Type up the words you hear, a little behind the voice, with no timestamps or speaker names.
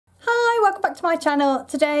back to my channel.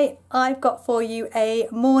 Today I've got for you a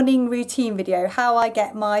morning routine video, how I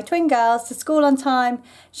get my twin girls to school on time,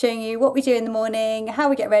 showing you what we do in the morning, how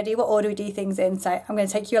we get ready, what order we do things in, so I'm going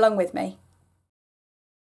to take you along with me.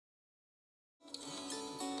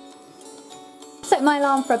 Set my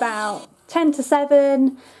alarm for about 10 to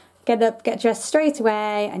 7, get up, get dressed straight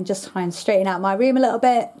away and just try and straighten out my room a little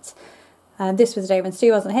bit. This was the day when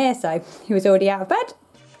Stu wasn't here, so he was already out of bed.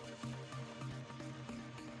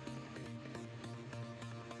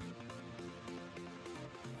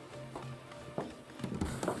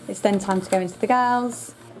 It's then time to go into the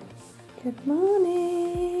girls. Good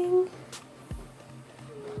morning.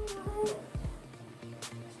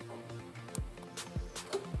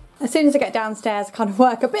 As soon as I get downstairs, I kind of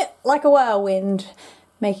work a bit like a whirlwind,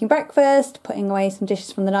 making breakfast, putting away some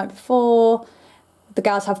dishes from the night before. The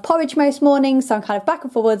girls have porridge most mornings, so I'm kind of back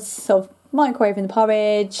and forwards, sort of microwaving the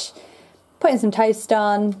porridge, putting some toast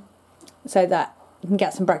on, so that you can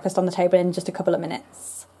get some breakfast on the table in just a couple of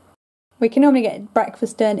minutes. We can normally get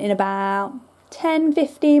breakfast done in about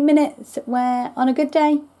 10-15 minutes where on a good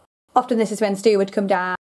day. Often this is when Stu would come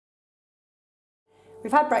down.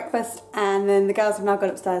 We've had breakfast and then the girls have now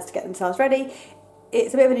gone upstairs to get themselves ready.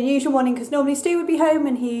 It's a bit of an unusual morning because normally Stu would be home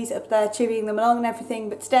and he's up there chivvying them along and everything,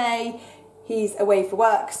 but today he's away for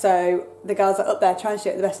work, so the girls are up there trying to do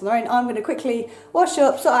it the best on their own. I'm going to quickly wash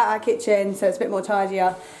up, sort out our kitchen so it's a bit more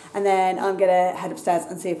tidier, and then I'm going to head upstairs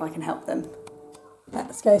and see if I can help them.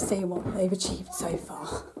 Let's go see what they've achieved so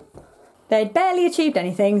far. They'd barely achieved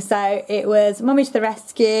anything, so it was mummy to the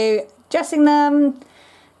rescue, dressing them.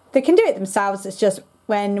 They can do it themselves, it's just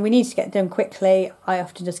when we need to get done quickly, I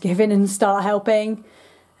often just give in and start helping.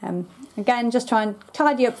 Again, just try and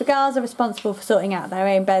tidy up. The girls are responsible for sorting out their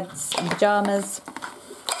own beds and pyjamas,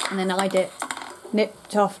 and then I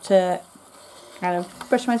nipped off to kind of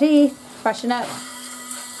brush my teeth, freshen up.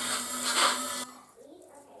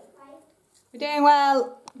 We're doing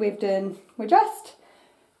well. We're dressed.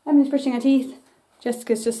 Emily's brushing her teeth.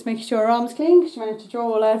 Jessica's just making sure her arm's clean because she managed to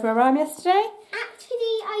draw all over her arm yesterday.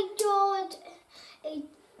 Actually, I drawed a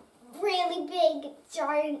really big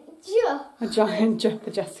giant jump. A giant jump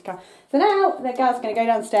for Jessica. So now the girls are going to go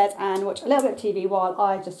downstairs and watch a little bit of TV while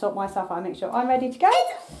I just sort myself out and make sure I'm ready to go.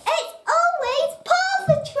 It's always Paw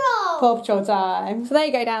Patrol! Paw Patrol time. So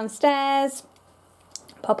they go downstairs,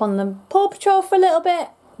 pop on the Paw Patrol for a little bit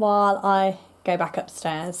while I go back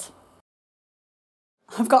upstairs.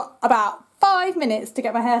 I've got about 5 minutes to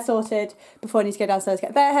get my hair sorted before I need to go downstairs,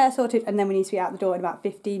 get their hair sorted, and then we need to be out the door in about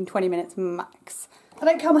 15-20 minutes max. I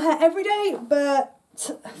don't curl my hair every day, but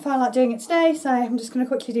I felt like doing it today, so I'm just going to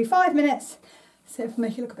quickly do 5 minutes, see if I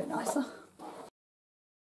make it look a bit nicer.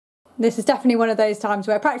 This is definitely one of those times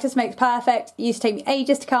where practice makes perfect. It used to take me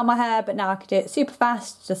ages to curl my hair, but now I can do it super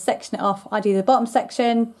fast, just section it off. I do the bottom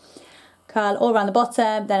section, curl all around the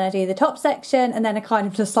bottom, then I do the top section, and then I kind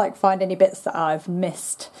of just like find any bits that I've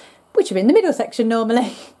missed, which are in the middle section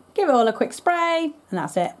normally. Give it all a quick spray, and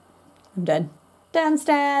that's it. I'm done.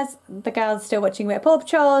 Downstairs, the girls are still watching a bit of Paw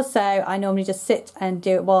Patrol, so I normally just sit and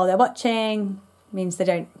do it while they're watching. It means they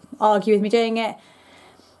don't argue with me doing it.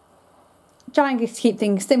 Trying to keep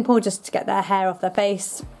things simple, just to get their hair off their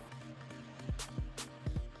face.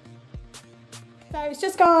 So it's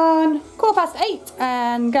just gone 8:15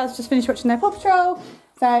 and girls just finished watching their Paw Patrol.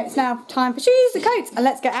 So it's now time for shoes and coats and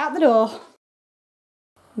let's get out the door.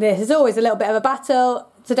 This is always a little bit of a battle.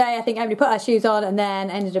 Today I think Emily put her shoes on and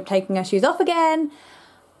then ended up taking her shoes off again.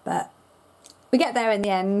 But we get there in the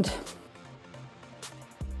end.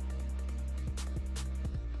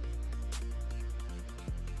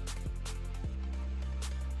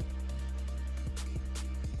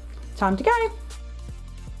 Time to go.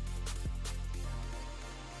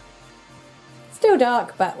 Still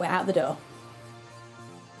dark, but we're out the door.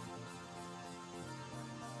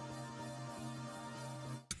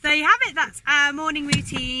 There you have it, that's our morning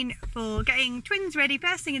routine for getting twins ready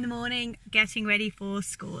first thing in the morning, getting ready for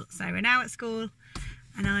school. So we're now at school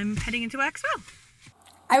and I'm heading into work as well.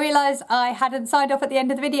 I realised I hadn't signed off at the end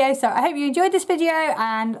of the video, so I hope you enjoyed this video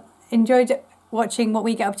and enjoyed watching what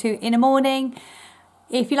we get up to in a morning.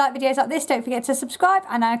 If you like videos like this, don't forget to subscribe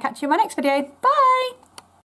and I'll catch you in my next video. Bye!